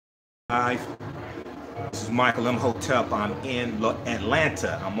Live. This is Michael Imhotep. I'm in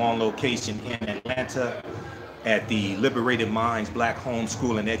Atlanta. I'm on location in Atlanta at the Liberated Minds Black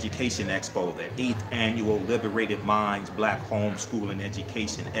Homeschool and Education Expo, the 8th annual Liberated Minds Black Homeschool and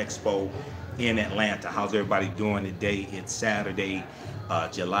Education Expo in Atlanta. How's everybody doing today? It's Saturday,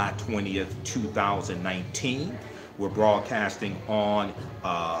 July 20th, 2019. We're broadcasting on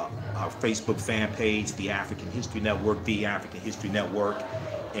our Facebook fan page, The African History Network, The African History Network,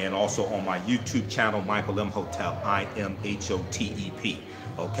 and also on my YouTube channel, Michael Imhotep, Imhotep.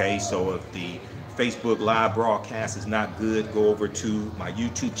 Okay, so if the Facebook live broadcast is not good, go over to my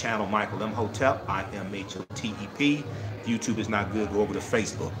YouTube channel, Michael Imhotep, Imhotep. If YouTube is not good, go over to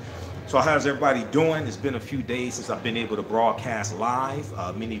Facebook. So how's everybody doing? It's been a few days since I've been able to broadcast live.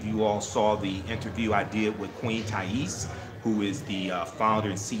 Many of you all saw the interview I did with Queen Thais, who is the founder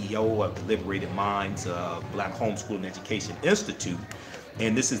and CEO of the Liberated Minds Black Homeschool and Education Institute.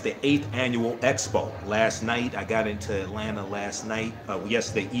 And this is the 8th annual Expo. Last night, I got into Atlanta last night,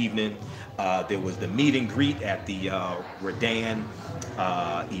 yesterday evening. There was the meet and greet at the Redan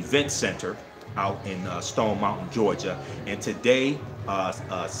Event Center out in Stone Mountain, Georgia. And today,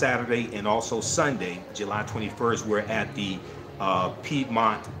 Saturday and also Sunday, July 21st, we're at the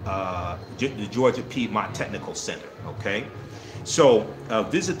Piedmont, the Georgia Piedmont Technical Center, okay? So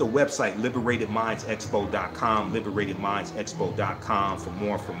visit the website liberatedmindsexpo.com, liberatedmindsexpo.com for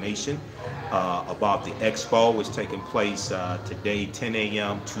more information about the expo. It's taking place today 10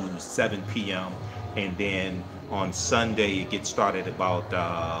 a.m. to 7 p.m. and then on Sunday it gets started about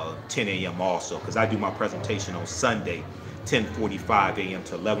 10 a.m. also, because I do my presentation on Sunday 10:45 a.m.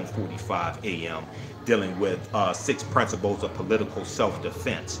 to 11:45 a.m. dealing with 6 principles of political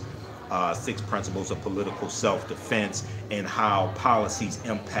self-defense. 6 principles of political self-defense and how policies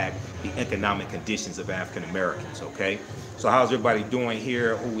impact the economic conditions of African Americans, okay? So how's everybody doing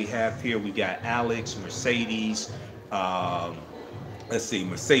here? Who we have here? We got Alex, Mercedes, let's see,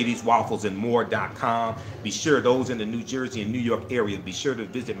 MercedesWafflesandMore.com. Be sure those in the New Jersey and New York area, be sure to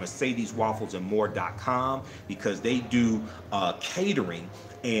visit MercedesWafflesandMore.com because they do catering,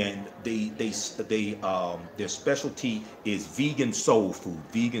 and their specialty is vegan soul food,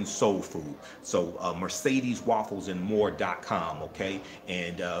 So MercedesWafflesandMore.com, okay?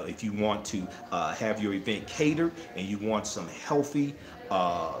 And if you want to have your event catered and you want some healthy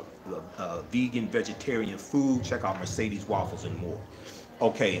vegan, vegetarian food, check out Mercedes Waffles and More.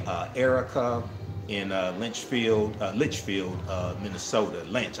 Okay, Erica in Litchfield, Minnesota.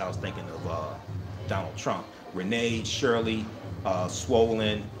 Lynch, I was thinking of Donald Trump. Renee, Shirley,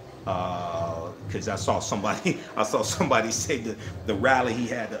 Swollen, because I saw somebody say the rally he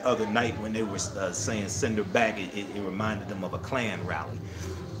had the other night when they were saying send her back. It reminded them of a Klan rally.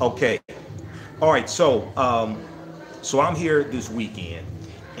 Okay, all right. So I'm here this weekend.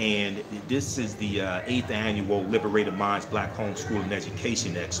 And this is the 8th annual Liberated Minds Black Homeschool and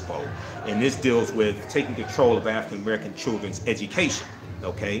Education Expo. And this deals with taking control of African American children's education,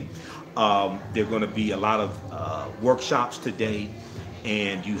 okay? There are going to be a lot of workshops today,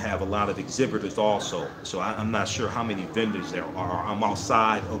 and you have a lot of exhibitors also. So I'm not sure how many vendors there are. I'm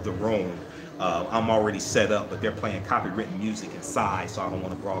outside of the room. I'm already set up, but they're playing copywritten music inside, so I don't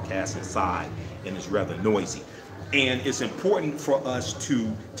want to broadcast inside, and it's rather noisy. And it's important for us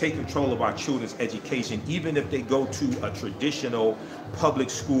to take control of our children's education, even if they go to a traditional public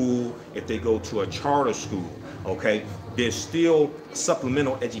school, if they go to a charter school, okay? There's still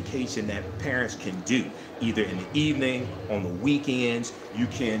supplemental education that parents can do, either in the evening, on the weekends. You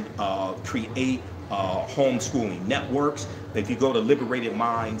can create homeschooling networks. If you go to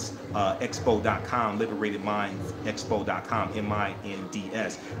liberatedmindsexpo.com, liberatedmindsexpo.com,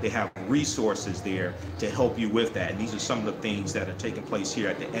 MINDS, they have resources there to help you with that. And these are some of the things that are taking place here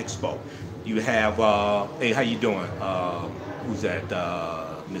at the Expo. You have, hey, how you doing? Who's that?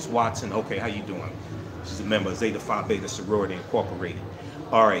 Miss Watson. Okay, how you doing? She's a member of Zeta Phi Beta Sorority Incorporated.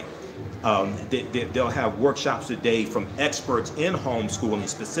 All right. They'll have workshops today from experts in homeschooling,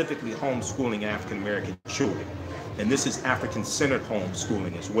 specifically homeschooling African American children. And this is African-centered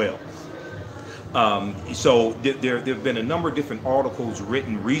homeschooling as well. So there have been a number of different articles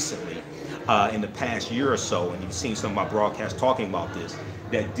written recently in the past year or so, and you've seen some of my broadcasts talking about this,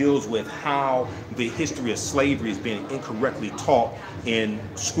 that deals with how the history of slavery is being incorrectly taught in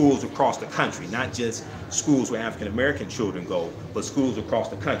schools across the country, not just schools where African American children go, but schools across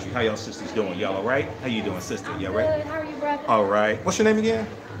the country. How y'all sisters doing? Y'all all right? How you doing, sister? Y'all right? Good. How are you, brother? All right. What's your name again?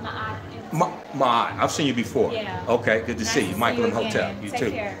 Ma. I've seen you before. Yeah. Okay, good to see you. Michael Imhotep. You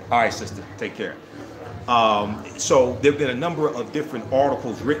too. All right, sister. Take care. So there have been a number of different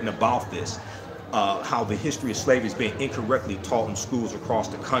articles written about this, how the history of slavery is being incorrectly taught in schools across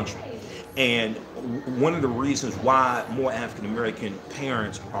the country. And one of the reasons why more African American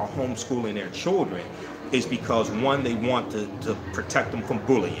parents are homeschooling their children is because, one, they want to protect them from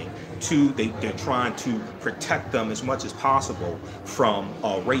bullying. Two, they're trying to protect them as much as possible from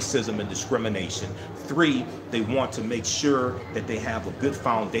racism and discrimination. Three, they want to make sure that they have a good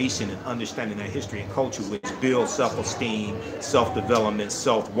foundation in understanding their history and culture, which builds self-esteem, self-development,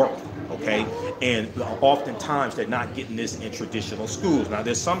 self-worth. Okay, and oftentimes they're not getting this in traditional schools. Now,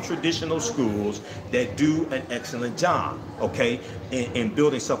 there's some traditional schools that do an excellent job, okay, in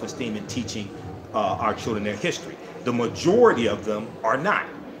building self-esteem and teaching our children their history. The majority of them are not.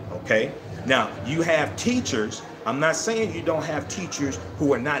 Okay, now you have teachers. I'm not saying you don't have teachers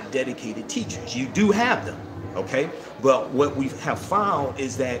who are not dedicated teachers. You do have them. Okay, but what we have found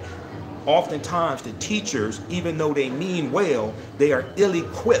is that oftentimes the teachers, even though they mean well, they are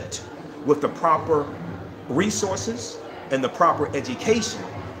ill-equipped with the proper resources and the proper education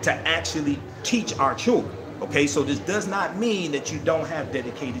to actually teach our children. Okay, so this does not mean that you don't have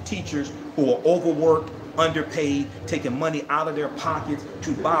dedicated teachers who are overworked, underpaid, taking money out of their pockets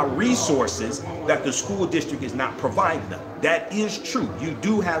to buy resources that the school district is not providing them. That is true. You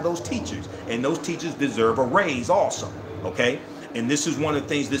do have those teachers, and those teachers deserve a raise also. Okay, and this is one of the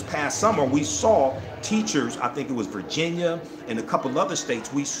things this past summer we saw teachers, I think it was Virginia and a couple other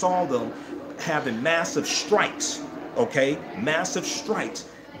states, we saw them having massive strikes. Okay, massive strikes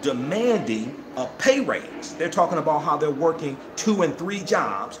demanding a pay raise. They're talking about how they're working 2 and 3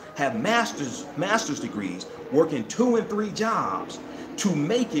 jobs, have master's degrees, working 2 and 3 jobs to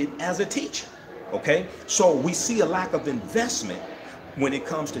make it as a teacher. Okay, so we see a lack of investment when it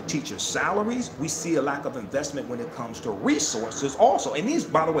comes to teacher salaries. We see a lack of investment when it comes to resources also. And these,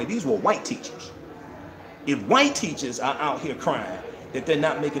 by the way, these were white teachers. If white teachers are out here crying that they're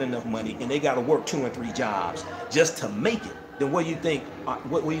not making enough money and they got to work 2 and 3 jobs just to make it, then what do you think?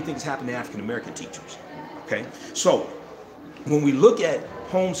 What do you think is happening to African American teachers? Okay, so when we look at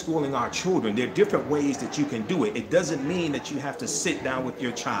homeschooling our children, there are different ways that you can do it. It doesn't mean that you have to sit down with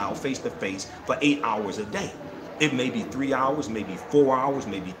your child face to face for 8 hours a day. It may be 3 hours, maybe 4 hours,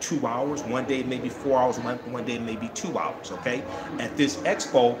 maybe 2 hours. One day it may be 4 hours, one day it may be 2 hours, okay? At this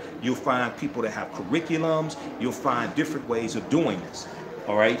expo, you'll find people that have curriculums. You'll find different ways of doing this,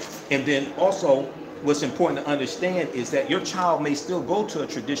 all right? And then also, what's important to understand is that your child may still go to a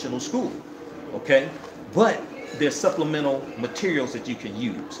traditional school, okay? But there's supplemental materials that you can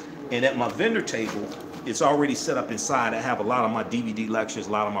use. And at my vendor table, it's already set up inside. I have a lot of my DVD lectures,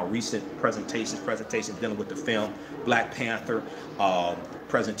 a lot of my recent presentations dealing with the film, Black Panther,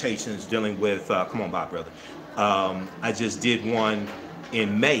 presentations dealing with, come on by, brother. I just did one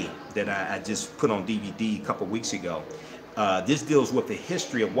in May that I just put on DVD a couple weeks ago. This deals with the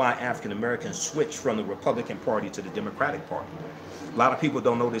history of why African Americans switched from the Republican Party to the Democratic Party. A lot of people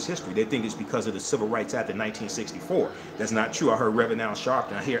don't know this history. They think it's because of the Civil Rights Act of 1964. That's not true. I heard Reverend Al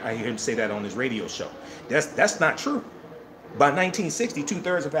Sharpton. I hear him say that on his radio show. That's not true. By 1960,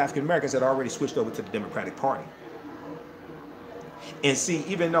 2/3 of African Americans had already switched over to the Democratic Party. And see,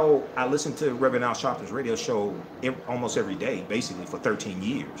 even though I listened to Reverend Al Sharpton's radio show almost every day, basically for 13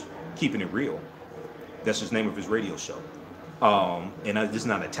 years, keeping it real. That's the name of his radio show. And this is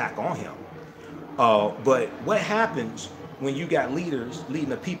not an attack on him. But what happens when you got leaders leading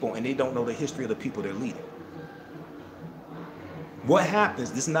the people and they don't know the history of the people they're leading? What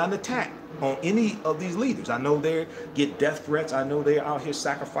happens? This is not an attack on any of these leaders. I know they get death threats. I know they're out here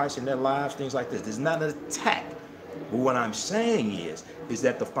sacrificing their lives, things like this. This is not an attack. But what I'm saying is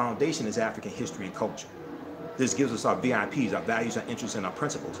that the foundation is African history and culture. This gives us our VIPs, our values, our interests, and our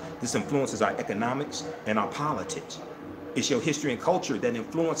principles. This influences our economics and our politics. It's your history and culture that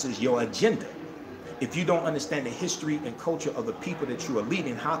influences your agenda. If you don't understand the history and culture of the people that you are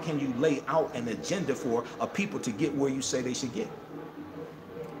leading, how can you lay out an agenda for a people to get where you say they should get?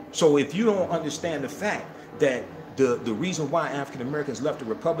 So if you don't understand the fact that the reason why African Americans left the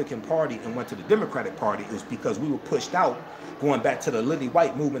Republican Party and went to the Democratic Party is because we were pushed out, going back to the Lily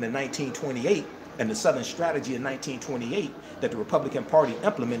White movement in 1928 and the Southern Strategy in 1928 that the Republican Party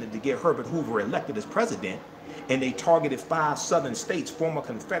implemented to get Herbert Hoover elected as president. And they targeted 5 Southern states, former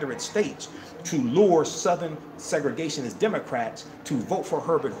Confederate states, to lure Southern segregationist Democrats to vote for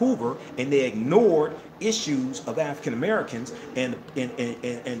Herbert Hoover, and they ignored issues of African Americans and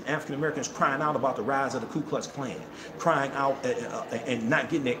African Americans crying out about the rise of the Ku Klux Klan, crying out and not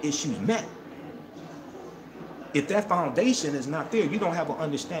getting their issues met. If that foundation is not there, you don't have an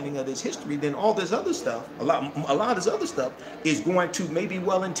understanding of this history, then all this other stuff, a lot of this other stuff is going to maybe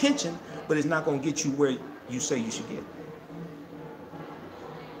well-intentioned, but it's not going to get you where you say you should get.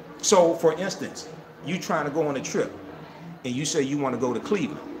 So, for instance, you trying to go on a trip and you say you want to go to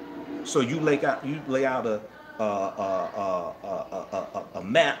Cleveland. So you lay out a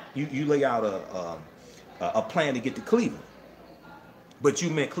map. You lay out a plan to get to Cleveland, but you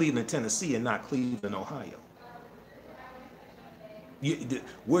meant Cleveland, Tennessee, and not Cleveland, Ohio.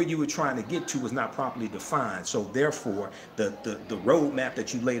 Where you were trying to get to was not properly defined. So therefore, the road map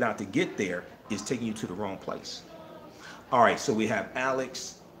that you laid out to get there is taking you to the wrong place. All right, so we have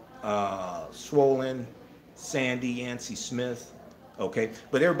Alex, Swollen, Sandy, Yancey Smith. Okay,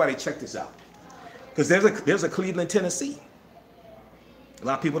 but everybody check this out, because there's a Cleveland, Tennessee. A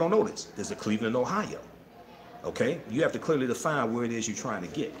lot of people don't know this. There's a Cleveland, Ohio. Okay, you have to clearly define where it is you're trying to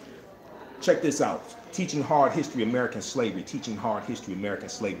get. Check this out. Teaching Hard History American Slavery. Teaching Hard History American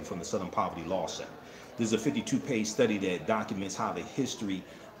Slavery from the Southern Poverty Law Center. This is a 52-page study that documents how the history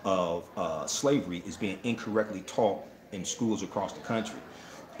of slavery is being incorrectly taught in schools across the country.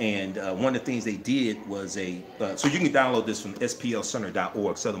 And one of the things they did was so you can download this from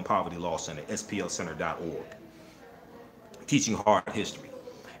splcenter.org, Southern Poverty Law Center, splcenter.org. Teaching Hard History.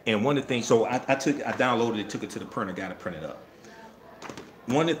 And one of the things, so I downloaded it, took it to the printer, got it printed up.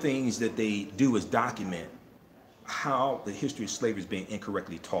 One of the things that they do is document how the history of slavery is being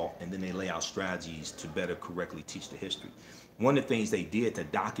incorrectly taught, and then they lay out strategies to better correctly teach the history. One of the things they did to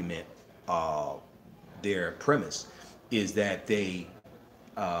document their premise is that they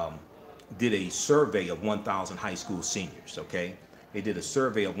did a survey of 1,000 high school seniors, okay? They did a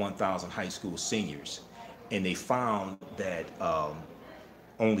survey of 1,000 high school seniors, and they found that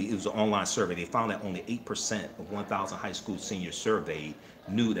it was an online survey. They found that only 8% of 1,000 high school seniors surveyed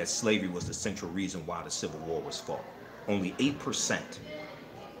knew that slavery was the central reason why the Civil War was fought. Only 8%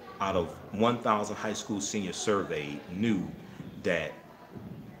 out of 1,000 high school seniors surveyed knew that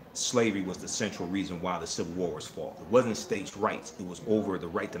slavery was the central reason why the Civil War was fought. It wasn't states' rights. It was over the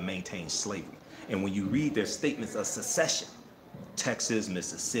right to maintain slavery. And when you read their statements of secession, Texas,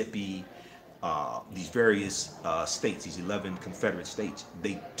 Mississippi, these various states, these 11 Confederate states,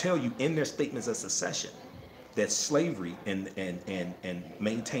 they tell you in their statements of secession that slavery and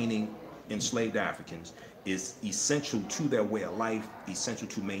maintaining enslaved Africans is essential to their way of life, essential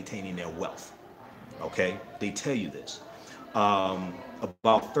to maintaining their wealth. Okay, they tell you this.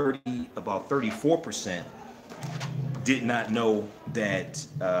 About 34% did not know that.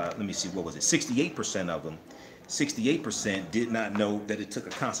 Let me see, what was it? 68% of them. 68% did not know that it took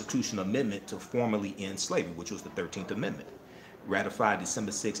a constitutional amendment to formally end slavery, which was the 13th Amendment, ratified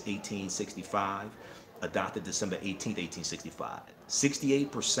December 6, 1865, adopted December 18, 1865.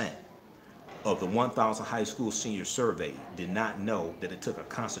 68% of the 1,000 high school seniors surveyed did not know that it took a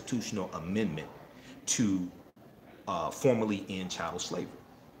constitutional amendment to formally end chattel slavery.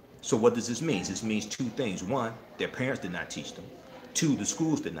 So what does this mean? This means two things. One, their parents did not teach them. Two, the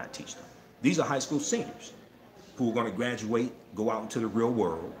schools did not teach them. These are high school seniors who are going to graduate, go out into the real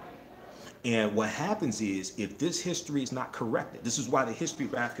world. And what happens is, if this history is not corrected, this is why the history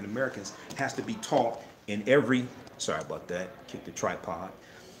of African Americans has to be taught in every, sorry about that, kick the tripod.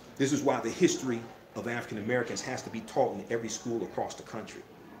 This is why the history of African Americans has to be taught in every school across the country.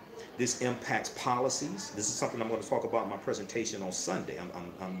 This impacts policies. This is something I'm going to talk about in my presentation on Sunday.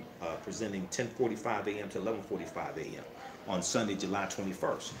 I'm presenting 10:45 a.m. to 11:45 a.m. on Sunday, July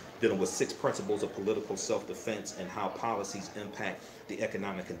 21st, dealing with 6 principles of political self-defense and how policies impact the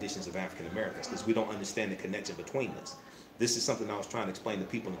economic conditions of African Americans, because we don't understand the connection between this. This is something I was trying to explain to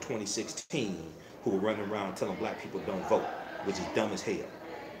people in 2016 who were running around telling black people don't vote, which is dumb as hell.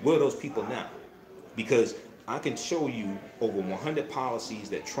 Where are those people now? Because I can show you over 100 policies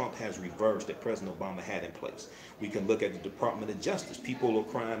that Trump has reversed that President Obama had in place. We can look at the Department of Justice. People are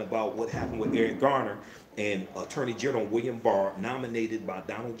crying about what happened with Eric Garner and Attorney General William Barr, nominated by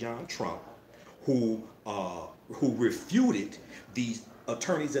Donald John Trump, who refuted these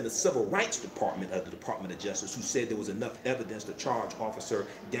attorneys in the Civil Rights Department of the Department of Justice, who said there was enough evidence to charge Officer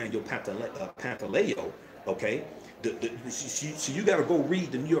Daniel Pantaleo, okay? So you got to go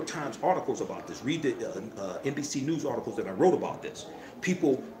read the New York Times articles about this. Read the NBC News articles that I wrote about this.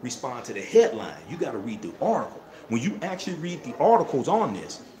 People respond to the headline. You got to read the article. When you actually read the articles on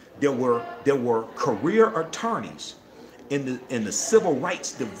this, there were career attorneys in the Civil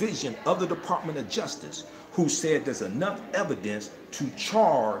Rights Division of the Department of Justice who said there's enough evidence to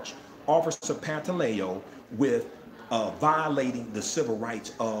charge Officer Pantaleo with violating the civil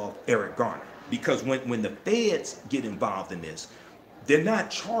rights of Eric Garner. Because when the feds get involved in this, they're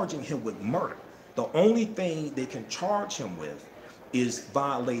not charging him with murder. The only thing they can charge him with is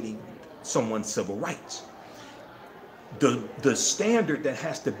violating someone's civil rights. The standard that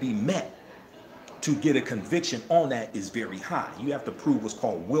has to be met to get a conviction on that is very high. You have to prove what's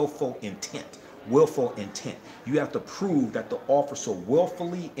called willful intent. willful intent. You have to prove that the officer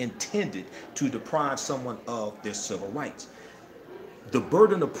willfully intended to deprive someone of their civil rights. The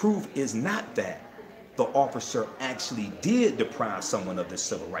burden of proof is not that the officer actually did deprive someone of their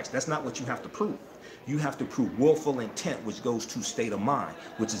civil rights. That's not what you have to prove. You have to prove willful intent, which goes to state of mind,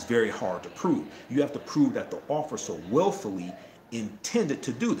 which is very hard to prove. You have to prove that the officer willfully intended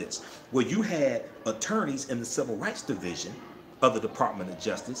to do this. Where you had attorneys in the Civil Rights Division of the Department of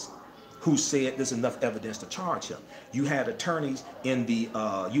Justice who said there's enough evidence to charge him. You had attorneys in the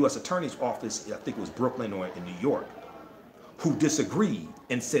U.S. Attorney's Office, I think it was Brooklyn or in New York, who disagreed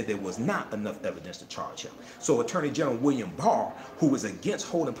and said there was not enough evidence to charge him. So Attorney General William Barr, who was against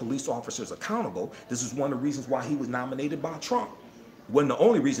holding police officers accountable, this is one of the reasons why he was nominated by Trump. Wasn't the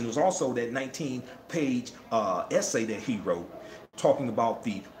only reason. It was also that 19-page essay that he wrote talking about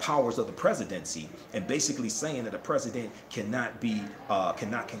the powers of the presidency and basically saying that a president cannot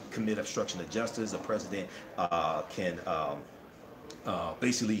commit obstruction of justice. A president can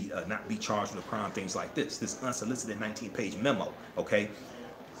basically not be charged with a crime, things like this unsolicited 19-page memo. Okay,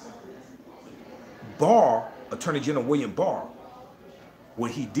 Barr, Attorney General William Barr,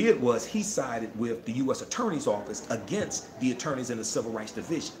 what he did was he sided with the U.S. Attorney's Office against the attorneys in the Civil Rights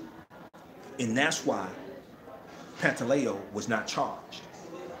Division, and that's why Pantaleo was not charged.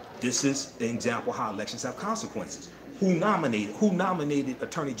 This is an example how elections have consequences. Who nominated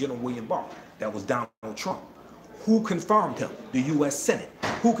Attorney General William Barr? That was Donald Trump. Who confirmed him? The U.S. Senate.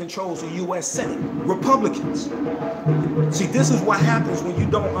 Who controls the U.S. Senate? Republicans. See, this is what happens when you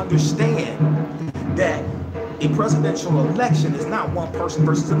don't understand that a presidential election is not one person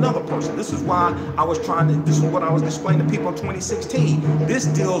versus another person. This is why this is what I was explaining to people in 2016. This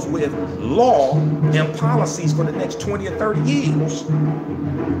deals with law and policies for the next 20 or 30 years.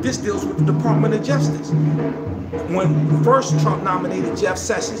 This deals with the Department of Justice. When first Trump nominated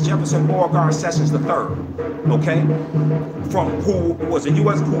Jefferson Beauregard Sessions III, okay, who was a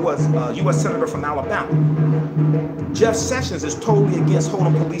U.S. Senator from Alabama. Jeff Sessions is totally against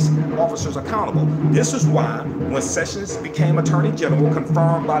holding police officers accountable. This is why when Sessions became Attorney General,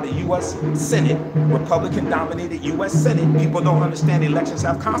 confirmed by the U.S. Senate, Republican-dominated U.S. Senate, people don't understand elections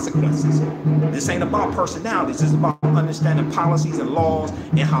have consequences. This ain't about personalities. This is about understanding policies and laws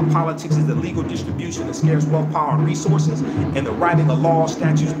and how politics is the legal distribution of scarce wealth, power, and resources, and the writing of laws,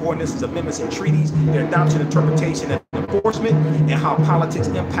 statutes, ordinances, amendments, and treaties, their adoption, interpretation, and enforcement, and how politics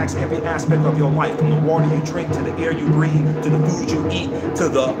impacts every aspect of your life, from the water you drink to the air you breathe, to the food you eat, to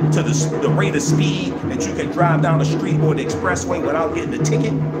the rate of speed that you can drive down the street or the expressway without getting a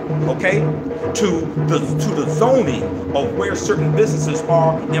ticket, okay, to the zoning of where certain businesses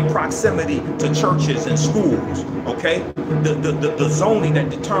are in proximity to churches and schools, okay, the zoning that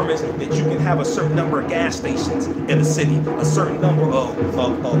determines that you can have a certain number of gas stations in the city, a certain number of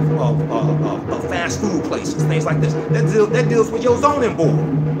fast food places, things like this. That deals with your zoning board.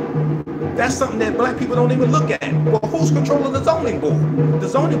 That's something that black people don't even look at. Well, who's controlling the zoning board? The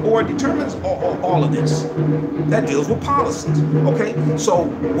zoning board determines all of this. That deals with policies, okay? So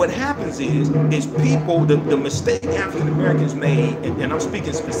what happens is people, the mistake African Americans made, and I'm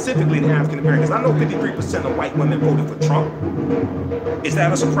speaking specifically to African Americans. I know 53% of white women voted for Trump. Is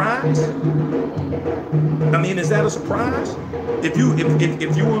that a surprise? I mean, is that a surprise? If you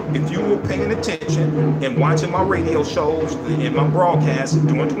were paying attention and watching my radio shows and my broadcasts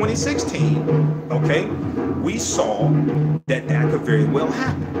during 2016, okay, we saw that could very well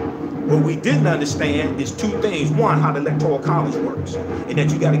happen. What we didn't understand is two things. One, how the Electoral College works, and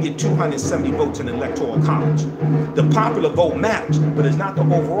that you got to get 270 votes in the Electoral College. The popular vote matters, but it's not the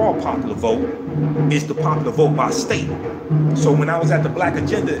overall popular vote. It's the popular vote by state. So when I was at the Black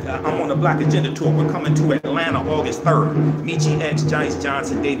Agenda, I'm on the Black Agenda tour. We're coming to Atlanta August 3rd. Michi X, Joyce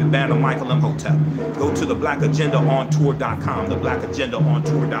Johnson, David Banner, Michael Imhotep. Go to the blackagendaontour.com, the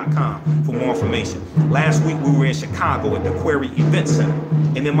blackagendaontour.com for more information. Last week we were in Chicago at the Quarry Event Center.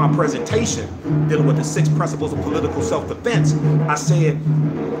 And in my presentation, dealing with the 6 principles of political self-defense, I said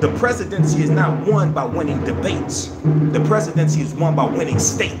the presidency is not won by winning debates. The presidency is won by winning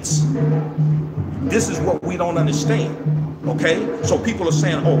states. This is what we don't understand. Okay, so people are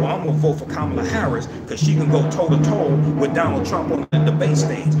saying, oh, well, I'm gonna vote for Kamala Harris because she can go toe-to-toe with Donald Trump on the debate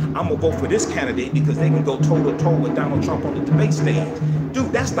stage. I'm gonna vote for this candidate because they can go toe-to-toe with Donald Trump on the debate stage.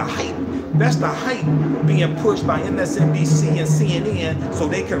 Dude, that's the hype. That's the hype being pushed by MSNBC and CNN so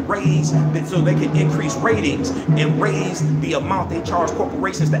they can increase ratings and raise the amount they charge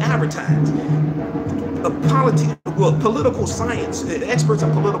corporations to advertise. Political science, experts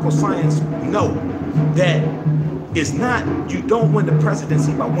in political science know that it's not, you don't win the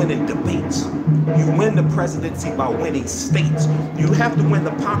presidency by winning debates. You win the presidency by winning states. You have to win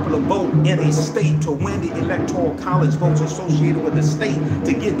the popular vote in a state to win the electoral college votes associated with the state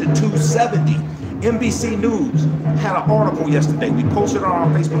to get to 270. NBC News had an article yesterday. We posted it on our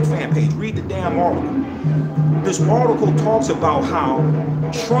Facebook fan page. Read the damn article. This article talks about how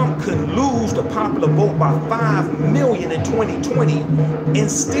Trump could lose the popular vote by 5 million in 2020 and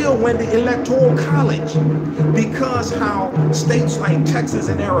still win the electoral college, because how states like Texas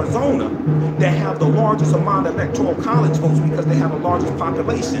and Arizona that have the largest amount of electoral college votes because they have the largest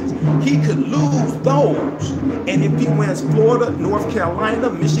populations, he could lose those. And if he wins Florida, North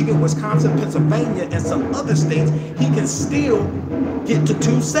Carolina, Michigan, Wisconsin, Pennsylvania, and some other states, he can still get to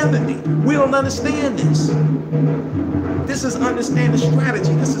 270. We don't understand this. This is understanding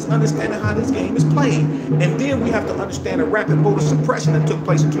strategy. This is understanding how this game is played. And then we have to understand the rapid voter suppression that took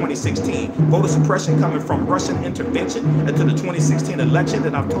place in 2016. Voter suppression coming from Russian intervention into the 2016 election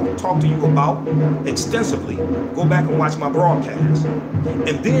that I've talked to you about extensively. Go back and watch my broadcast.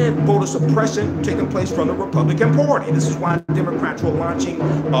 And then voter suppression taking place from the Republican Party. This is why Democrats were launching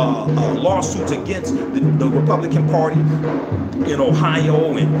lawsuits against the Republican Party in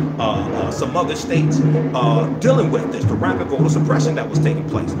Ohio and some other states dealing with this, the rapid voter suppression that was taking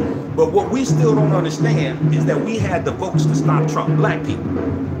place. But what we still don't understand is that we had the votes to stop Trump. Black people,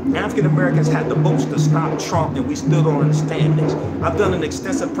 African Americans had the votes to stop Trump, and we still don't understand this. I've done an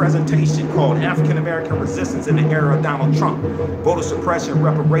extensive presentation called African American Resistance in the Era of Donald Trump, Voter Suppression,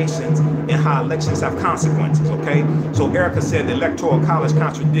 Reparations, and How Elections Have Consequences, okay? So Erica said the Electoral College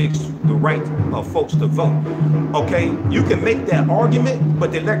contradicts the right of folks to vote. Okay, you can make that argument,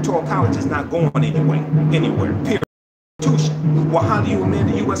 but the Electoral College is not going anywhere, period. Well, how do you amend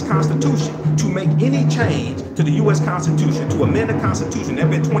the U.S. Constitution? To make any change to the U.S. Constitution, to amend the Constitution, there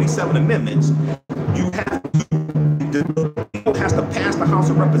have been 27 amendments, you have it has to pass the House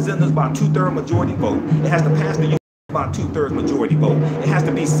of Representatives by a 2/3 majority vote. It has to pass the U.S. by a 2/3 majority vote. It has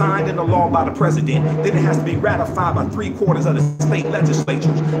to be signed into law by the president. Then it has to be ratified by 3/4 of the state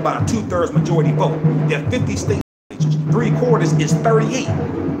legislatures by a 2/3 majority vote. There are 50 state legislatures. 3/4 is 38.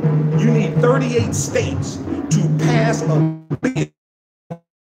 You need 38 states to pass a bill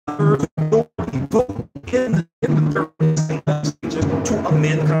in the 30 state legislatures to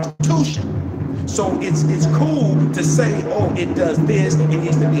amend the Constitution. So it's cool to say, oh, it does this, it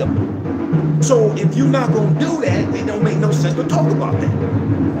needs to be a... So if you're not going to do that, it don't make no sense to talk about that.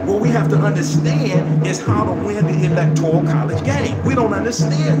 What we have to understand is how to win the Electoral College game. We don't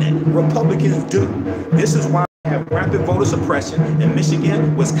understand that. Republicans do. This is why we have rapid voter suppression in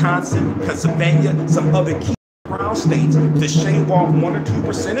Michigan, Wisconsin, Pennsylvania, some other key states to shave off 1 or 2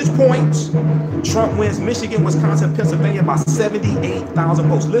 percentage points. Trump wins Michigan, Wisconsin, Pennsylvania by 78,000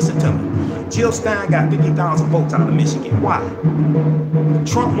 votes. Listen to me. Jill Stein got 50,000 votes out of Michigan. Why?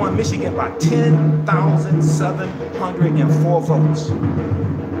 Trump won Michigan by 10,704 votes.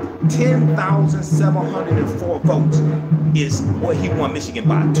 10,704 votes is what he won Michigan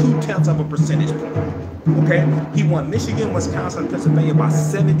by, 0.2 of a percentage point. Okay, he won Michigan, Wisconsin, Pennsylvania by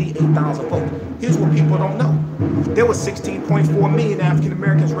 78,000 votes. Here's what people don't know. There were 16.4 million African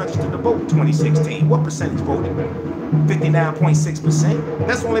Americans registered to vote in 2016. What percentage voted? 59.6%.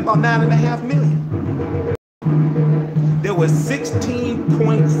 That's only about 9.5 million. There was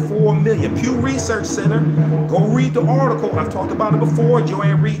 16.4 million. Pew Research Center, go read the article. I've talked about it before.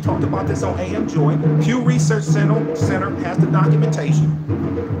 Joanne Reed talked about this on AM Joy. Pew Research Center has the documentation.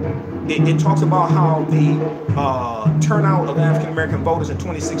 It talks about how the turnout of African-American voters in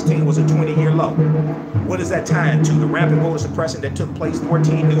 2016 was a 20-year low. What does that tie into? The rapid voter suppression that took place.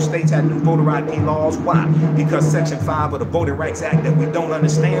 14 new states had new voter ID laws. Why? Because Section 5 of the Voting Rights Act that we don't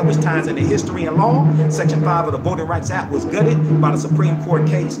understand, which ties into history and law. Section 5 of the Voting Rights Act was gutted by the Supreme Court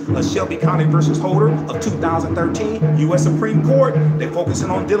case of Shelby County versus Holder of 2013. U.S. Supreme Court, they're focusing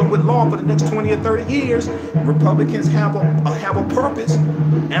on dealing with law for the next 20 or 30 years. Republicans have a purpose.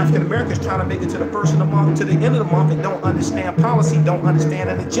 African Americans trying to make it to the first of the month, to the end of the month, and don't understand policy, don't understand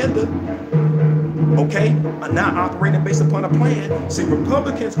an agenda. Okay, are not operating based upon a plan. See,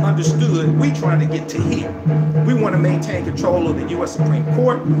 Republicans understood we trying to get to here. We want to maintain control of the U.S. Supreme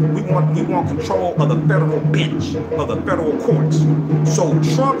Court. We want control of the federal bench, of the federal courts. So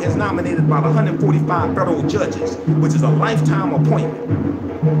Trump is nominated by the 145 federal judges, which is a lifetime appointment.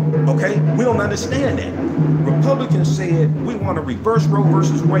 Okay, we don't understand that. Republicans said we want to reverse Roe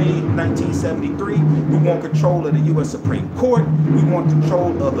versus Wade, 1973. We want control of the U.S. Supreme Court. We want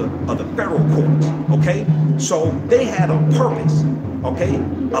control of the federal courts. Okay, so they had a purpose. Okay,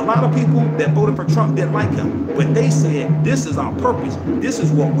 A lot of people that voted for Trump didn't like him, but they said, this is our purpose. This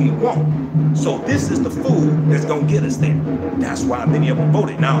is what we want. So this is the food that's going to get us there. That's why many of them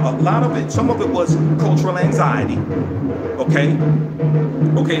voted. Now, a lot of it, some of it was cultural anxiety, okay,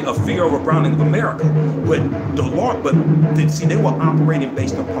 a fear of a browning of America. But the Lord, see, they were operating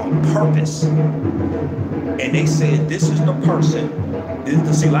based upon purpose. And they said, this is the person.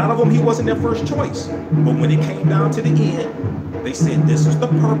 See, a lot of them, he wasn't their first choice. But when it came down to the end, they said, this is the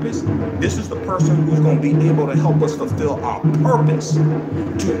purpose. This is the person who's going to be able to help us fulfill our purpose.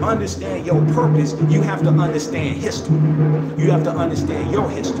 To understand your purpose, you have to understand history. You have to understand your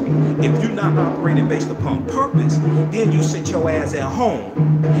history. If you're not operating based upon purpose, then you sit your ass at home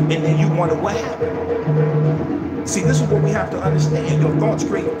and then you wonder what happened. See, this is what we have to understand. Your thoughts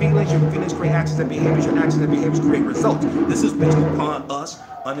create feelings, your feelings create actions and behaviors, your actions and behaviors create results. This is based upon us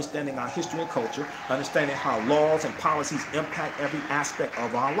understanding our history and culture, understanding how laws and policies impact every aspect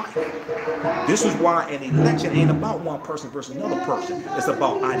of our life. This is why an election ain't about one person versus another person. It's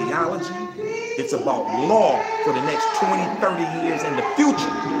about ideology. It's about law for the next 20, 30 years in the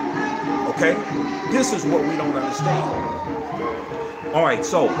future. Okay? This is what we don't understand. All right,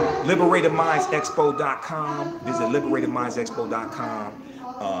 so liberatedmindsexpo.com. Visit liberatedmindsexpo.com.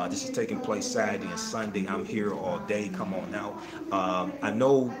 This is taking place Saturday and Sunday. I'm here all day. Come on out. I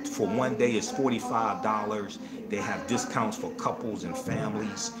know for one day it's $45. They have discounts for couples and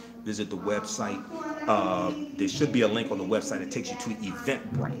families. Visit the website. There should be a link on the website that takes you to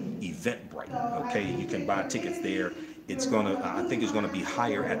Eventbrite. Eventbrite. Okay, you can buy tickets there. It's I think it's gonna be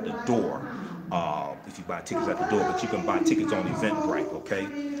higher at the door if you buy tickets at the door, but you can buy tickets on Eventbrite. Okay,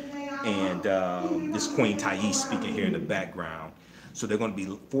 and this Queen Thais speaking here in the background. So they're going to be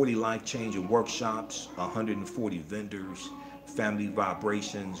 40 life-changing workshops, 140 vendors, family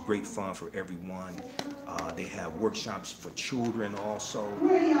vibrations, great fun for everyone. They have workshops for children also.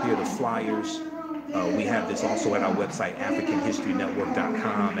 Here are the flyers. We have this also at our website,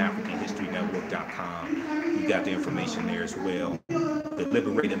 AfricanHistoryNetwork.com, AfricanHistoryNetwork.com. You got the information there as well. The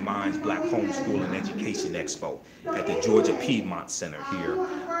Liberated Minds Black Homeschooling Education Expo at the Georgia Piedmont Center here.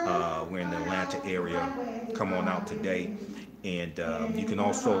 We're in the Atlanta area. Come on out today. And you can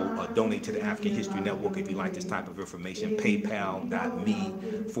also donate to the African History Network if you like this type of information.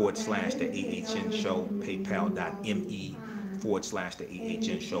 PayPal.me/the AHN show, PayPal.me/the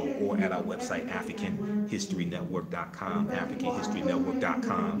AHN show, or at our website, AfricanHistoryNetwork.com,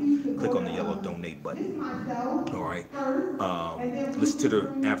 AfricanHistoryNetwork.com. Click on the yellow donate button. All right. Listen to the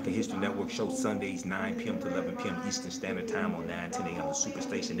African History Network show Sundays, 9 p.m. to 11 p.m. Eastern Standard Time on 9:10 a.m. the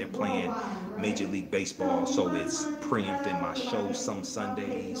Superstation. They're playing Major League Baseball, so it's preempting my show some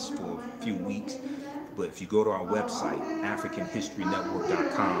Sundays for a few weeks. But if you go to our website,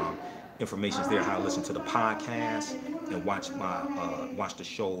 AfricanHistoryNetwork.com, information's there how to listen to the podcast and watch the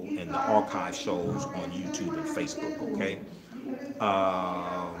show and the archive shows on YouTube and Facebook. Okay.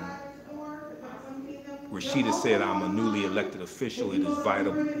 Rashida said, I'm a newly elected official. It is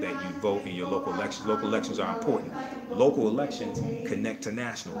vital that you vote in your local elections. Local elections are important. Local elections connect to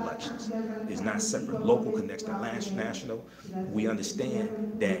national elections. It's not separate. Local connects to national. We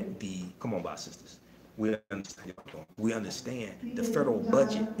understand that come on, sisters. We understand the federal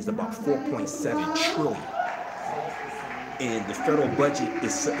budget is about 4.7 trillion. And the federal budget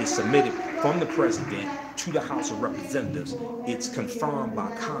is submitted from the president to the House of Representatives. It's confirmed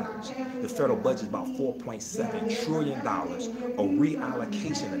by Congress. The federal budget is about $4.7 trillion, a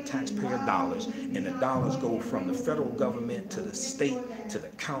reallocation of taxpayer dollars, and the dollars go from the federal government to the state, to the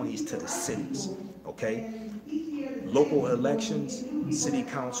counties, to the cities, okay? Local elections, city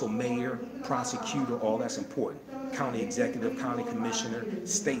council, mayor, prosecutor, all that's important. County executive, county commissioner,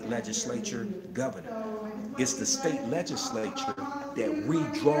 state legislature, governor. It's the state legislature that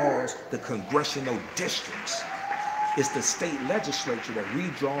redraws the congressional districts. It's the state legislature that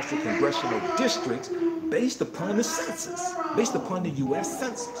redraws the congressional districts based upon the census, based upon the U.S.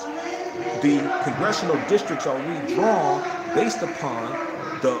 Census. The congressional districts are redrawn based upon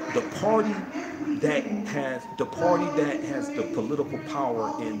the party that has the political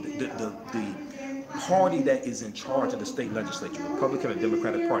power and the party that is in charge of the state legislature, Republican or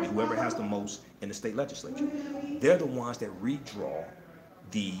Democratic Party, whoever has the most in the state legislature. They're the ones that redraw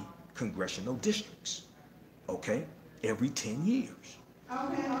the congressional districts, okay, every 10 years.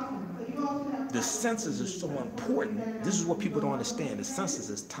 The census is so important. This is what people don't understand. The census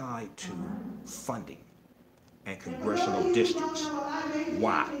is tied to funding and congressional districts.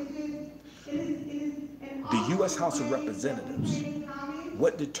 Why? The U.S. House of Representatives,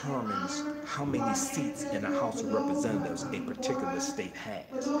 what determines how many seats in the House of Representatives a particular state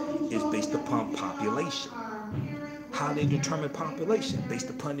has is based upon population. How they determine population? Based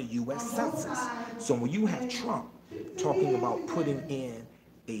upon the U.S. Census. So when you have Trump talking about putting in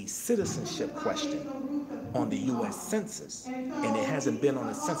a citizenship question on the U.S. Census, and it hasn't been on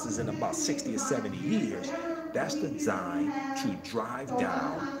the census in about 60 or 70 years, that's designed to drive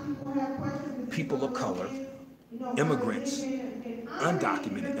down people of color, immigrants,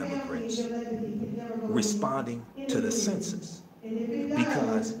 undocumented immigrants, responding to the census.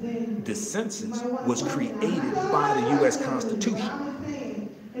 Because the census was created by the U.S. Constitution.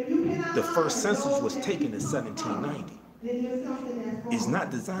 The first census was taken in 1790. It's not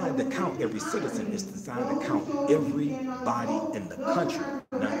designed to count every citizen. It's designed to count everybody in the country,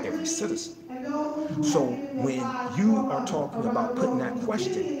 not every citizen. So when you are talking about putting that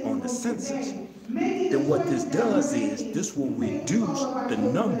question on the census, then what this does is this will reduce the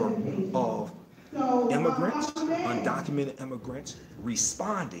number of immigrants, undocumented immigrants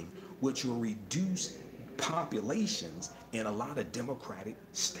responding, which will reduce populations in a lot of democratic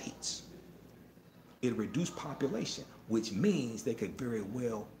states. It'll reduce population, which means they could very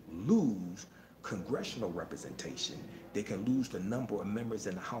well lose congressional representation. They can lose the number of members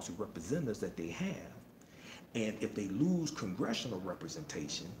in the House of Representatives that they have. And if they lose congressional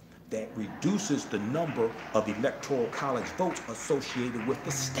representation, that reduces the number of electoral college votes associated with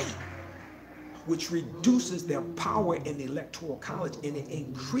the state, which reduces their power in the Electoral College, and it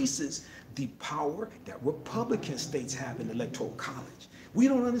increases the power that Republican states have in the Electoral College. We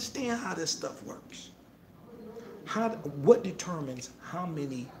don't understand how this stuff works. What determines how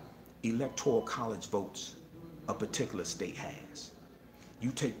many Electoral College votes a particular state has?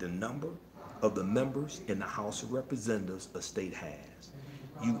 You take the number of the members in the House of Representatives a state has.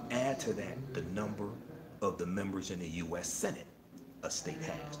 You add to that the number of the members in the U.S. Senate a state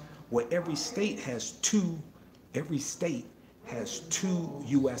has. Well, every state has two U.S.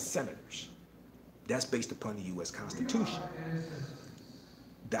 senators. That's based upon the U.S. Constitution.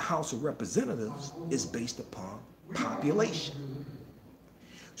 The House of Representatives is based upon population.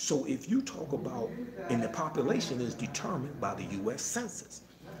 So if you talk about, and the population is determined by the U.S. Census.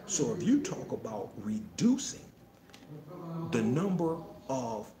 So if you talk about reducing the number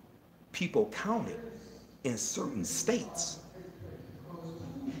of people counted in certain states,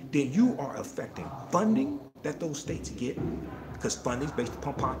 then you are affecting funding that those states get, because funding is based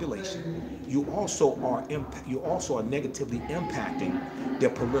upon population. You also are negatively impacting their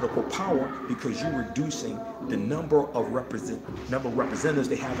political power, because you're reducing the number of representatives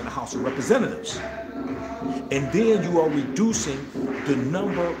they have in the House of Representatives. And then you are reducing the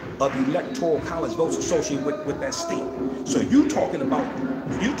number of electoral college votes associated with that state. So you're talking about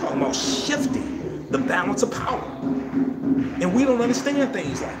shifting the balance of power. And we don't understand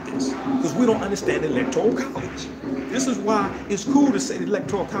things like this, because we don't understand the Electoral College. This is why it's cool to say the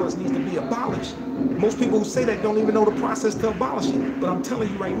Electoral College needs to be abolished. Most people who say that don't even know the process to abolish it. But I'm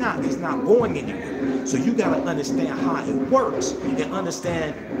telling you right now, it's not going anywhere. So you got to understand how it works and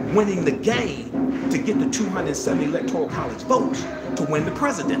understand winning the game to get the 270 Electoral College votes to win the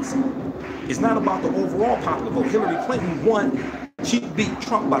presidency. It's not about the overall popular vote. Hillary Clinton won. She beat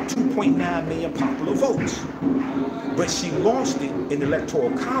Trump by 2.9 million popular votes. But she lost it in the Electoral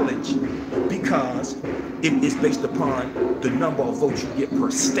College because it is based upon the number of votes you get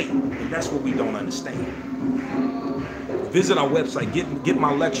per state. And that's what we don't understand. Visit our website, get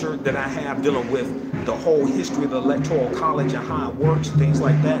my lecture that I have dealing with the whole history of the Electoral College and how it works, things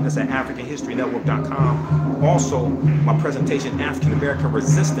like that. That's at AfricanHistoryNetwork.com. Also, my presentation, African American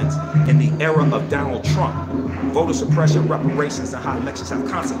Resistance in the Era of Donald Trump, Voter Suppression, Reparations, and How Elections Have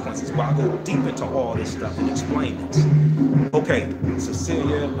Consequences, where I go deep into all this stuff and explain this. Okay,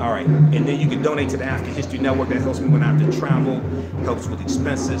 Cecilia, all right. And then you can donate to the African History Network. That helps me when I have to travel, helps with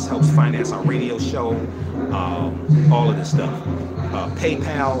expenses, helps finance our radio show, all of this stuff.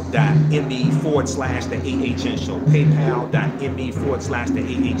 PayPal.me/the AHN show.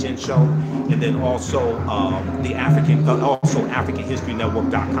 PayPal.me/the AHN show. And then also the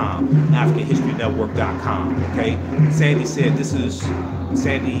AfricanHistoryNetwork.com. AfricanHistoryNetwork.com. Okay. Sandy said this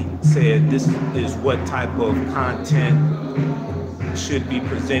is what type of content should be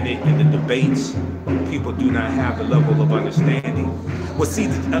presented in the debates. People do not have the level of understanding. Well, see,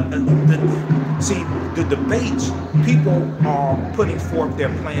 the debates, people are putting forth their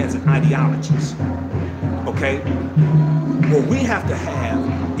plans and ideologies. Okay? What we have to have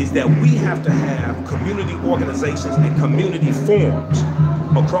is that we have to have community organizations and community forums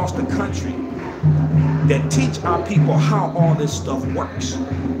across the country that teach our people how all this stuff works.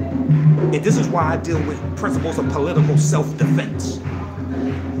 And this is why I deal with principles of political self-defense.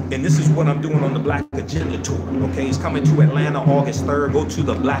 And this is what I'm doing on the Black Agenda Tour. Okay, it's coming to Atlanta August 3rd. Go to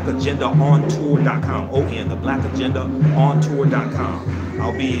the blackagendaontour.com. O-N, the blackagendaontour.com.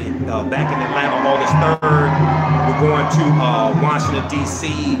 I'll be back in Atlanta August 3rd. We're going to Washington,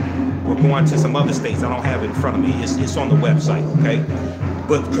 D.C. We're going to some other states. I don't have it in front of me. It's on the website, okay?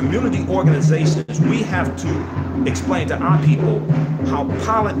 But community organizations, we have to explain to our people how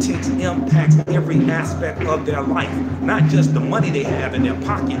politics impacts every aspect of their life. Not just the money they have in their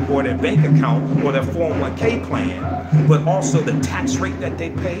pocket or their bank account or their 401k plan, but also the tax rate that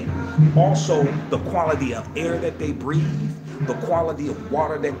they pay, also the quality of air that they breathe, the quality of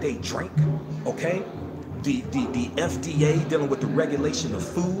water that they drink, okay? The FDA dealing with the regulation of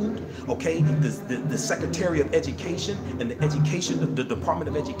food, okay? The Secretary of Education and the Department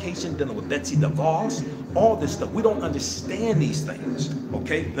of Education dealing with Betsy DeVos, all this stuff. We don't understand these things,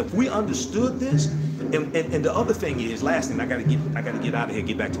 okay? If we understood this, and the other thing is, last thing, I gotta get out of here,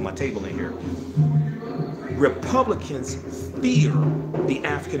 get back to my table in here. Republicans fear the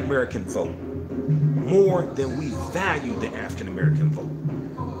African American vote more than we value the African American vote.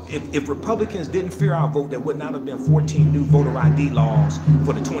 If Republicans didn't fear our vote, there would not have been 14 new voter ID laws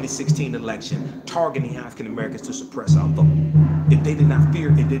for the 2016 election targeting African Americans to suppress our vote. If they did not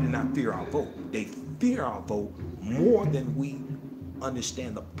fear our vote. They fear our vote more than we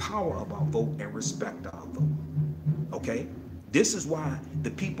understand the power of our vote and respect our vote. Okay? This is why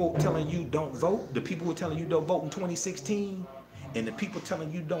the people telling you don't vote, the people who are telling you don't vote in 2016, and the people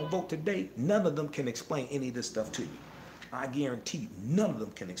telling you don't vote today, none of them can explain any of this stuff to you. I guarantee you, none of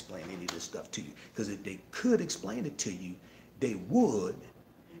them can explain any of this stuff to you. Because if they could explain it to you, they would,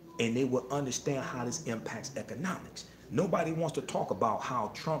 and they would understand how this impacts economics. Nobody wants to talk about how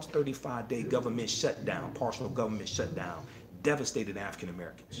Trump's 35-day government shutdown, partial government shutdown, devastated African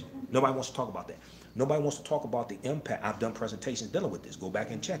Americans. Nobody wants to talk about that. Nobody wants to talk about the impact. I've done presentations dealing with this. Go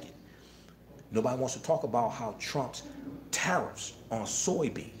back and check it. Nobody wants to talk about how Trump's tariffs on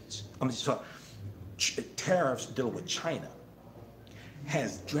soybeans, tariffs dealing with China,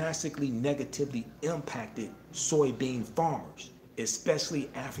 has drastically negatively impacted soybean farmers, especially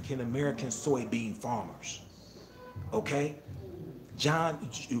African American soybean farmers. Okay? John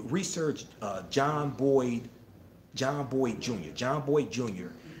Boyd Jr. John Boyd Jr.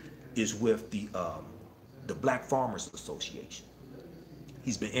 is with the Black Farmers Association.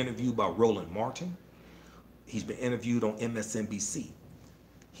 He's been interviewed by Roland Martin. He's been interviewed on MSNBC.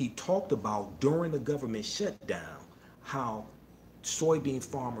 He talked about during the government shutdown how soybean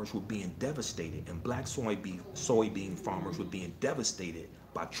farmers were being devastated, and black soybean farmers were being devastated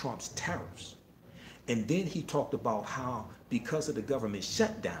by Trump's tariffs. And then he talked about how, because of the government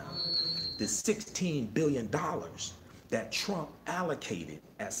shutdown, the $16 billion that Trump allocated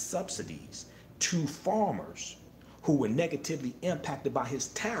as subsidies to farmers who were negatively impacted by his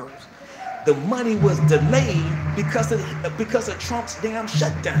tariffs, the money was delayed because of Trump's damn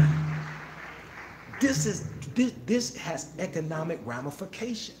shutdown. This has economic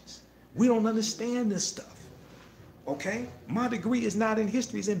ramifications. We don't understand this stuff. Okay? My degree is not in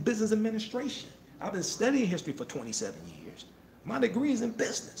history, it's in business administration. I've been studying history for 27 years. My degree is in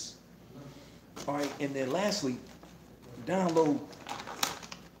business. All right, and then lastly, download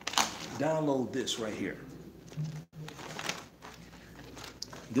this right here.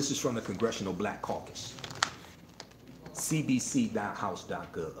 This is from the Congressional Black Caucus.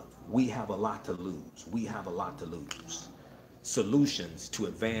 cbc.house.gov. We have a lot to lose. We have a lot to lose. Solutions to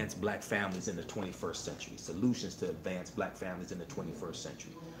advance black families in the 21st century. Solutions to advance black families in the 21st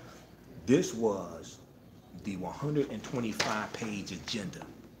century. This was the 125-page agenda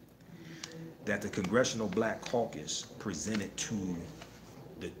that the Congressional Black Caucus presented to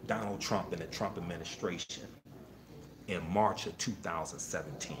the Donald Trump and the Trump administration in March of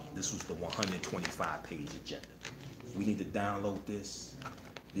 2017. This was the 125-page agenda. We need to download this.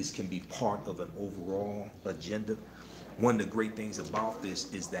 This can be part of an overall agenda. One of the great things about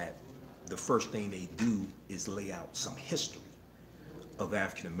this is that the first thing they do is lay out some history of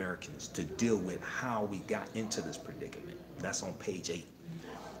African Americans to deal with how we got into this predicament. That's on page 8.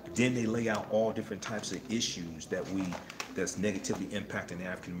 Then they lay out all different types of issues that's negatively impacting the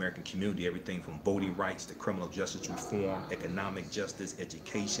African American community, everything from voting rights to criminal justice reform, economic justice,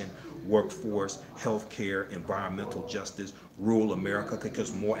 education, workforce, healthcare, environmental justice, rural America,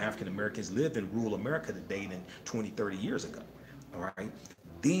 because more African Americans live in rural America today than 20, 30 years ago. All right.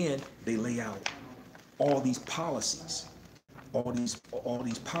 Then they lay out all these policies, all these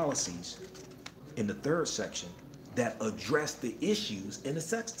policies in the third section that address the issues in the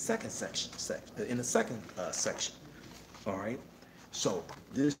second section. All right, so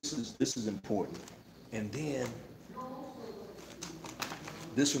this is important. And then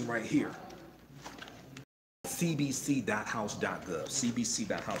This one right here, cbc.house.gov,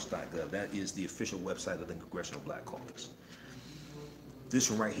 cbc.house.gov. That is the official website of the Congressional Black Caucus. This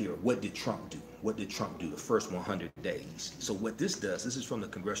one right here, what did Trump do? What did Trump do the first 100 days? So what this does, this is from the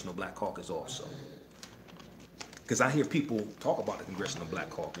Congressional Black Caucus also. Because I hear people talk about the Congressional Black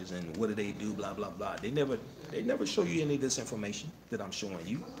Caucus and what do they do, blah, blah, blah. They never show you any of this information that I'm showing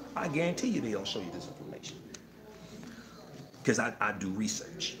you. I guarantee you they don't show you this information. Because I do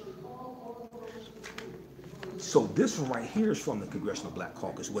research. So this one right here is from the Congressional Black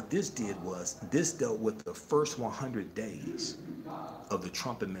Caucus. What this did was, this dealt with the first 100 days of the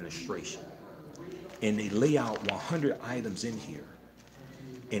Trump administration. And they lay out 100 items in here.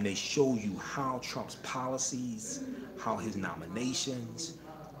 And they show you how Trump's policies, how his nominations,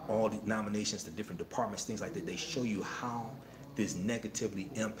 all the nominations to different departments, things like that, they show you how this negatively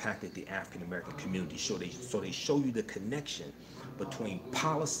impacted the African American community. So they show you the connection between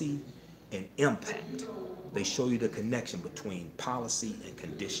policy and impact. They show you the connection between policy and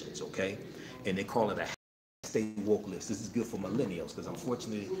conditions, okay? And they call it a stay woke list. This is good for millennials because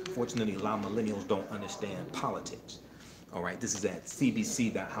fortunately, a lot of millennials don't understand politics. All right, this is at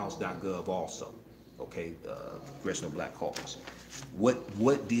cbc.house.gov also, okay, Congressional Black Caucus.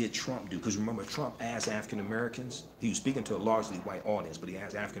 What did Trump do? Because remember, Trump asked African Americans, he was speaking to a largely white audience, but he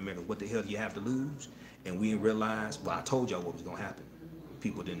asked African Americans, what the hell do you have to lose? And we didn't realize, well, I told y'all what was going to happen.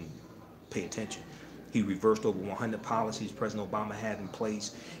 People didn't pay attention. He reversed over 100 policies President Obama had in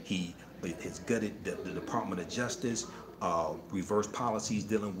place. He has gutted the Department of Justice, reversed policies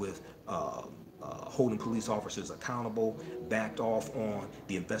dealing with holding police officers accountable, backed off on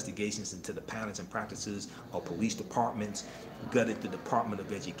the investigations into the patterns and practices of police departments, gutted the Department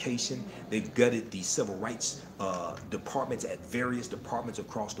of Education. They've gutted the civil rights departments at various departments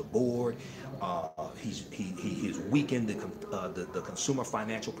across the board. He has weakened the Consumer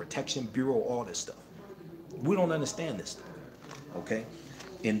Financial Protection Bureau, all this stuff. We don't understand this stuff, okay?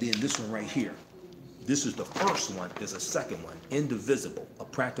 And then this one right here. This is the first one. There's a second one, Indivisible, a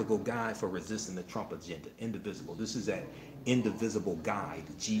practical guide for resisting the Trump agenda. Indivisible. This is at Indivisible Guide,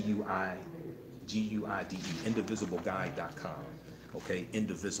 G-U-I-D-E, indivisibleguide.com. Okay,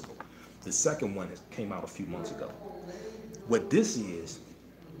 Indivisible. The second one came out a few months ago. What this is,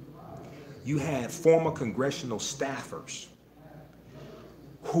 you had former congressional staffers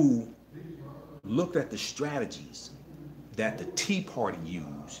who looked at the strategies that the Tea Party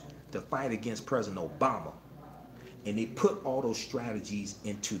used to fight against President Obama, and they put all those strategies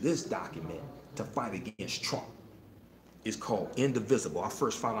into this document to fight against Trump. It's called Indivisible. I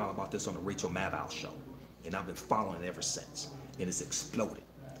first found out about this on the Rachel Maddow show, and I've been following it ever since, and it's exploded,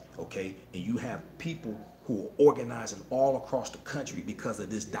 okay? And you have people who are organizing all across the country because of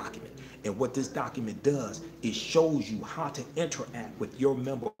this document. And what this document does, it shows you how to interact with your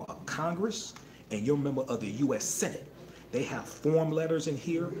member of Congress and your member of the U.S. Senate. They have form letters in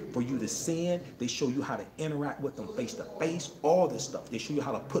here for you to send. They show you how to interact with them face to face, all this stuff. They show you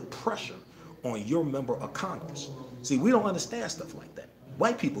how to put pressure on your member of Congress. See, we don't understand stuff like that.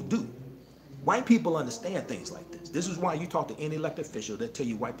 White people do. White people understand things like this. This is why you talk to any elected official, they'll tell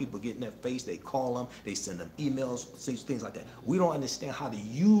you white people get in their face, they call them, they send them emails, things like that. We don't understand how to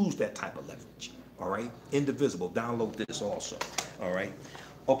use that type of leverage, all right? Indivisible, download this also, all right?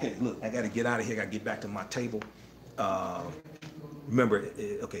 Okay, look, I gotta get out of here, I gotta get back to my table. Remember,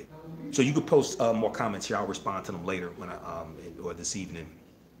 okay, so you can post more comments here. I'll respond to them later when or this evening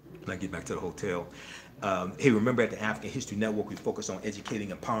when I get back to the hotel. Hey, remember at the African History Network, we focus on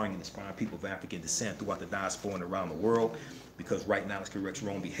educating, empowering, and inspiring people of African descent throughout the diaspora and around the world, because right now it's corrects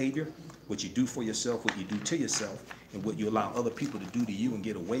wrong behavior. What you do for yourself, what you do to yourself, and what you allow other people to do to you and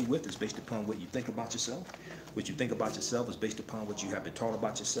get away with is based upon what you think about yourself. What you think about yourself is based upon what you have been taught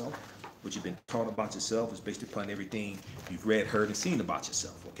about yourself. What you've been taught about yourself is based upon everything you've read, heard, and seen about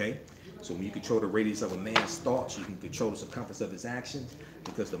yourself, okay? So when you control the radius of a man's thoughts, you can control the circumference of his actions,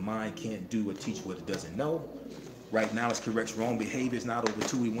 because the mind can't do or teach what it doesn't know. Right now, it's corrects wrong behavior. It's not over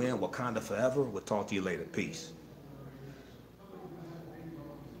till we win. Wakanda forever. We'll talk to you later. Peace.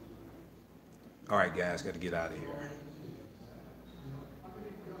 All right, guys, got to get out of here.